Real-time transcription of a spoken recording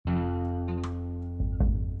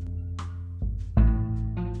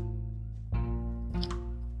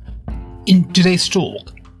In today's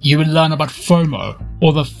talk, you will learn about FOMO,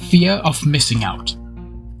 or the fear of missing out.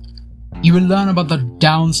 You will learn about the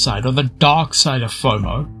downside or the dark side of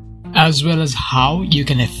FOMO, as well as how you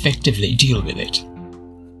can effectively deal with it.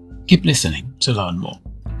 Keep listening to learn more.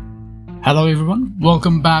 Hello everyone,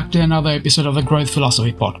 welcome back to another episode of the Growth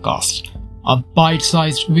Philosophy Podcast, a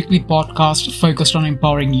bite-sized weekly podcast focused on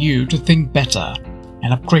empowering you to think better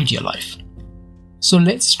and upgrade your life. So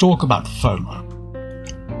let's talk about FOMO.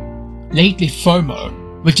 Lately,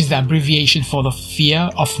 FOMO, which is the abbreviation for the fear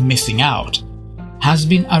of missing out, has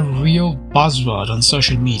been a real buzzword on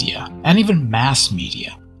social media and even mass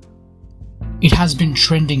media. It has been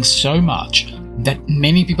trending so much that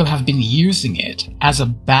many people have been using it as a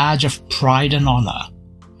badge of pride and honor,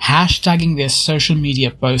 hashtagging their social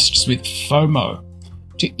media posts with FOMO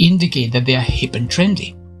to indicate that they are hip and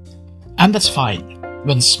trendy. And that's fine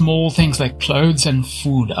when small things like clothes and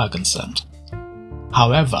food are concerned.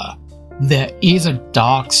 However, there is a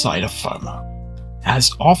dark side of FOMO,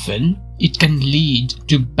 as often it can lead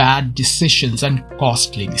to bad decisions and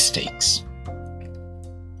costly mistakes.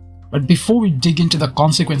 But before we dig into the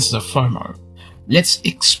consequences of FOMO, let's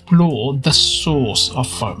explore the source of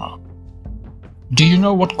FOMO. Do you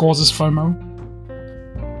know what causes FOMO?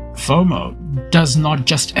 FOMO does not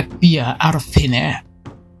just appear out of thin air.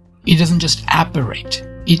 It doesn't just apparate.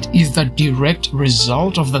 It is the direct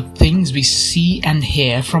result of the things we see and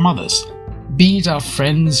hear from others, be it our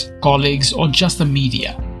friends, colleagues, or just the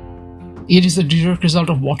media. It is the direct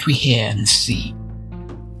result of what we hear and see.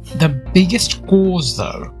 The biggest cause,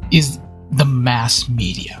 though, is the mass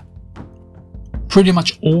media. Pretty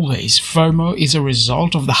much always, FOMO is a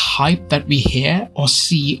result of the hype that we hear or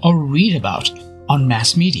see or read about on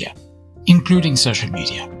mass media, including social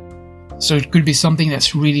media. So it could be something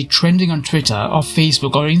that's really trending on Twitter or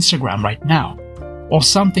Facebook or Instagram right now, or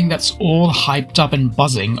something that's all hyped up and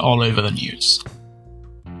buzzing all over the news.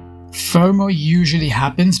 FOMO usually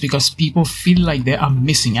happens because people feel like they are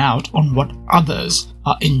missing out on what others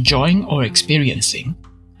are enjoying or experiencing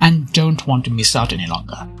and don't want to miss out any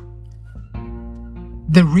longer.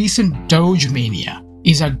 The recent Doge mania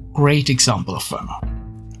is a great example of FOMO.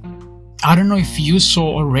 I don't know if you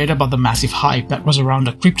saw or read about the massive hype that was around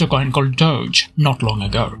a crypto coin called Doge not long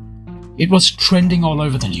ago. It was trending all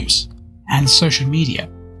over the news and social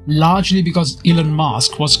media, largely because Elon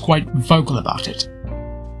Musk was quite vocal about it.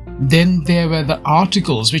 Then there were the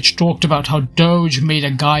articles which talked about how Doge made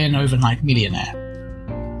a guy an overnight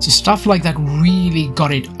millionaire. So stuff like that really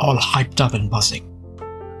got it all hyped up and buzzing.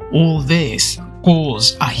 All this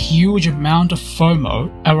caused a huge amount of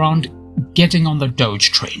FOMO around getting on the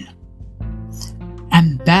Doge train.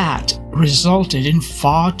 And that resulted in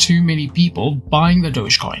far too many people buying the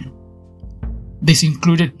Dogecoin. This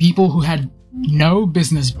included people who had no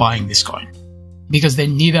business buying this coin, because they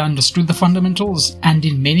neither understood the fundamentals, and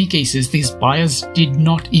in many cases these buyers did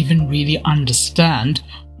not even really understand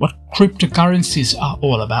what cryptocurrencies are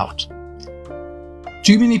all about.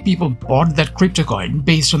 Too many people bought that crypto coin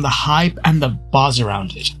based on the hype and the buzz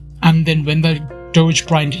around it, and then when the Doge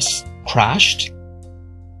price crashed,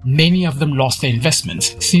 many of them lost their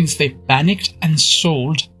investments since they panicked and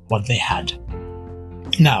sold what they had.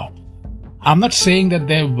 Now, I'm not saying that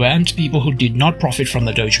there weren't people who did not profit from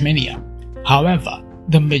the Doge mania. However,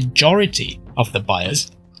 the majority of the buyers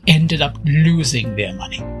ended up losing their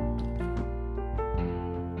money.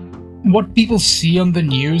 What people see on the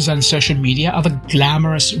news and social media are the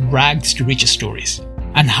glamorous rags to riches stories,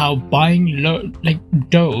 and how buying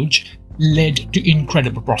Doge led to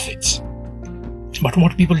incredible profits. But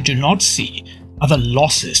what people do not see are the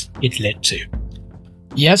losses it led to.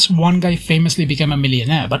 Yes, one guy famously became a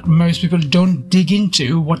millionaire, but most people don't dig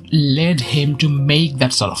into what led him to make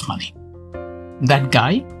that sort of money. That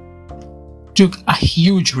guy took a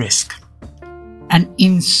huge risk, an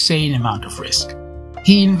insane amount of risk.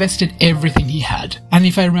 He invested everything he had, and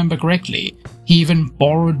if I remember correctly, he even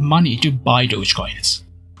borrowed money to buy Dogecoins.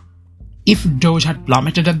 If Doge had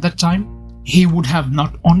plummeted at that time, he would have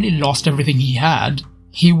not only lost everything he had,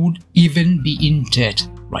 he would even be in debt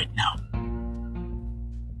right now.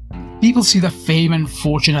 People see the fame and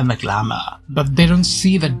fortune and the glamour, but they don't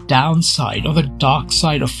see the downside or the dark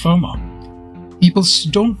side of FOMO. People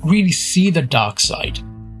don't really see the dark side,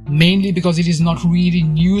 mainly because it is not really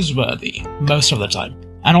newsworthy most of the time,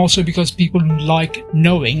 and also because people like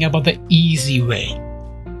knowing about the easy way.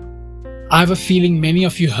 I have a feeling many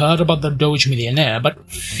of you heard about the Doge millionaire, but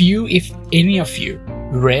few, if any of you,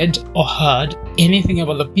 read or heard anything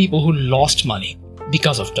about the people who lost money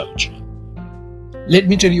because of Doge. Let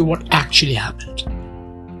me tell you what actually happened.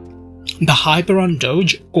 The hype around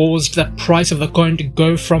Doge caused the price of the coin to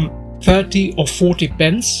go from 30 or 40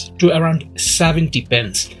 pence to around 70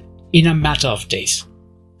 pence in a matter of days.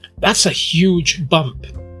 That's a huge bump.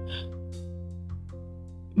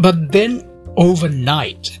 But then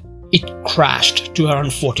overnight, it crashed to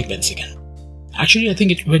around 40 pence again. Actually, I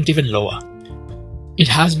think it went even lower. It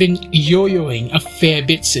has been yo-yoing a fair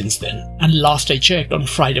bit since then, and last I checked on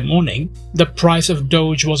Friday morning, the price of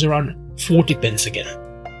Doge was around 40 pence again.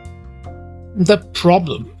 The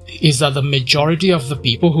problem is that the majority of the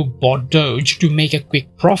people who bought Doge to make a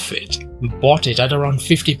quick profit bought it at around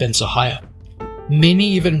 50 pence or higher. Many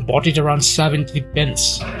even bought it around 70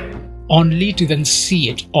 pence, only to then see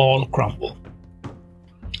it all crumble.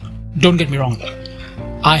 Don't get me wrong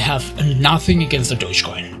though, I have nothing against the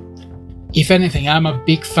Dogecoin. If anything, I'm a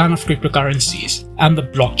big fan of cryptocurrencies and the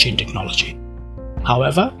blockchain technology.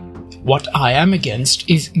 However, what I am against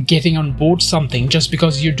is getting on board something just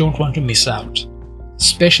because you don't want to miss out,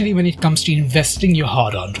 especially when it comes to investing your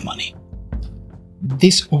hard-earned money.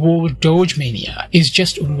 This whole Doge mania is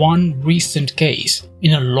just one recent case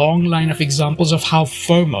in a long line of examples of how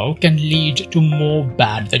FOMO can lead to more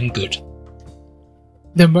bad than good.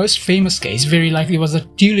 The most famous case very likely was the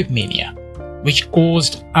tulip mania, which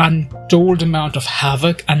caused untold amount of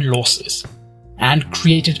havoc and losses, and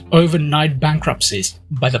created overnight bankruptcies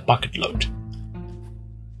by the bucket load.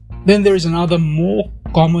 Then there is another more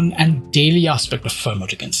common and daily aspect of FOMO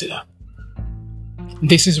to consider.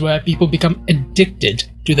 This is where people become addicted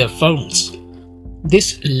to their phones.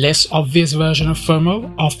 This less obvious version of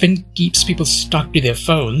FOMO often keeps people stuck to their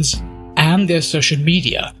phones and their social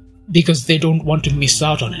media because they don't want to miss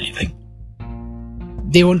out on anything.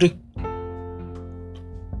 They want to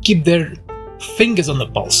keep their fingers on the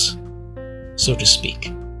pulse, so to speak,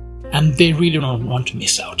 and they really don't want to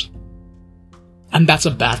miss out. And that's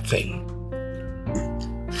a bad thing.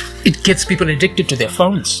 It gets people addicted to their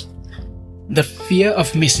phones. The fear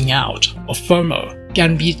of missing out, or FOMO,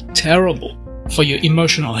 can be terrible for your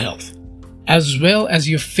emotional health, as well as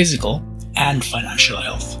your physical and financial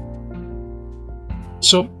health.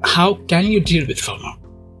 So how can you deal with FOMO?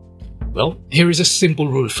 Well, here is a simple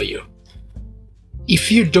rule for you.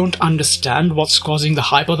 If you don't understand what's causing the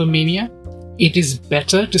hypomania, it is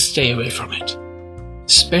better to stay away from it,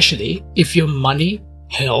 especially if your money,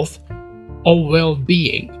 health, or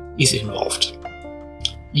well-being is involved.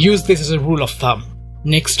 Use this as a rule of thumb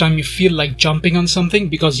next time you feel like jumping on something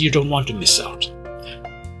because you don't want to miss out.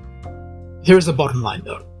 Here's the bottom line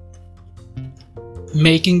though.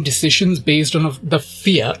 Making decisions based on the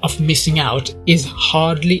fear of missing out is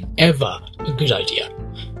hardly ever a good idea,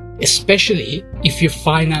 especially if your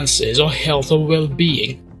finances or health or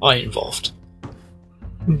well-being are involved.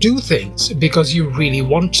 Do things because you really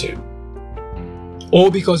want to, or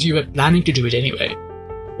because you were planning to do it anyway,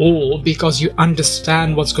 or because you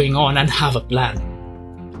understand what's going on and have a plan.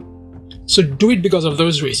 So do it because of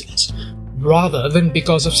those reasons, rather than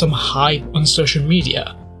because of some hype on social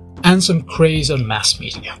media and some craze on mass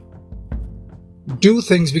media. Do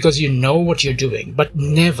things because you know what you're doing, but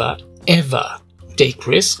never, ever take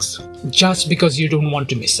risks just because you don't want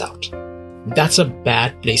to miss out. That's a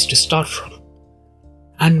bad place to start from.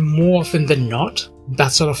 And more often than not,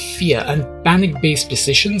 that sort of fear and panic-based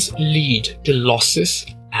decisions lead to losses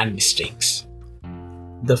and mistakes.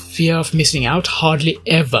 The fear of missing out hardly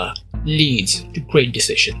ever leads to great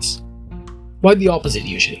decisions. Quite the opposite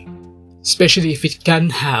usually, especially if it can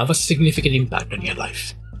have a significant impact on your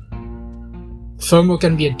life. FOMO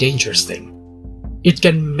can be a dangerous thing. It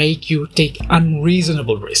can make you take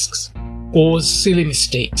unreasonable risks, cause silly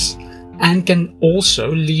mistakes, and can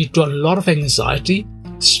also lead to a lot of anxiety,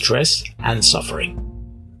 stress, and suffering.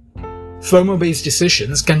 FOMO-based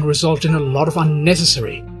decisions can result in a lot of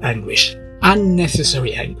unnecessary anguish, and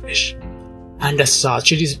as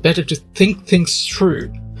such it is better to think things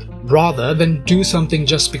through rather than do something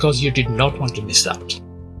just because you did not want to miss out.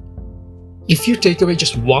 If you take away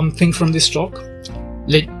just one thing from this talk,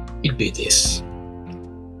 let it be this.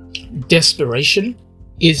 Desperation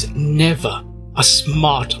is never a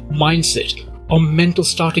smart mindset or mental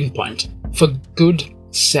starting point for good,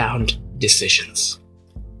 sound decisions.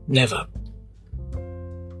 Never.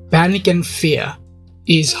 Panic and fear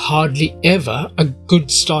is hardly ever a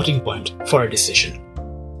good starting point for a decision,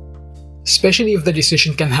 especially if the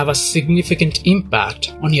decision can have a significant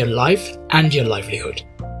impact on your life and your livelihood.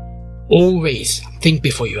 Always think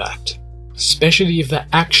before you act, especially if the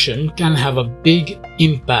action can have a big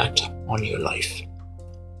impact on your life.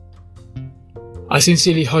 I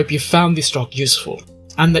sincerely hope you found this talk useful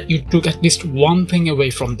and that you took at least one thing away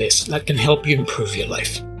from this that can help you improve your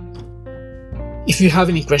life. If you have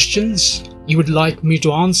any questions you would like me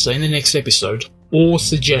to answer in the next episode, or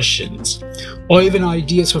suggestions, or even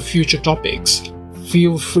ideas for future topics,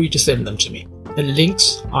 feel free to send them to me. The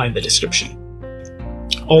links are in the description.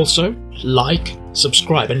 Also, like,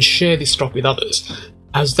 subscribe, and share this talk with others,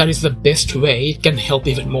 as that is the best way it can help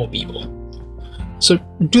even more people. So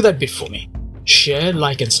do that bit for me. Share,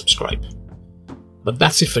 like, and subscribe. But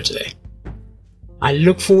that's it for today. I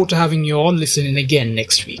look forward to having you all listen in again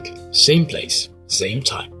next week. Same place, same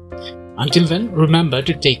time. Until then, remember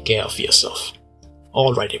to take care of yourself.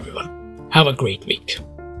 Alright everyone, have a great week.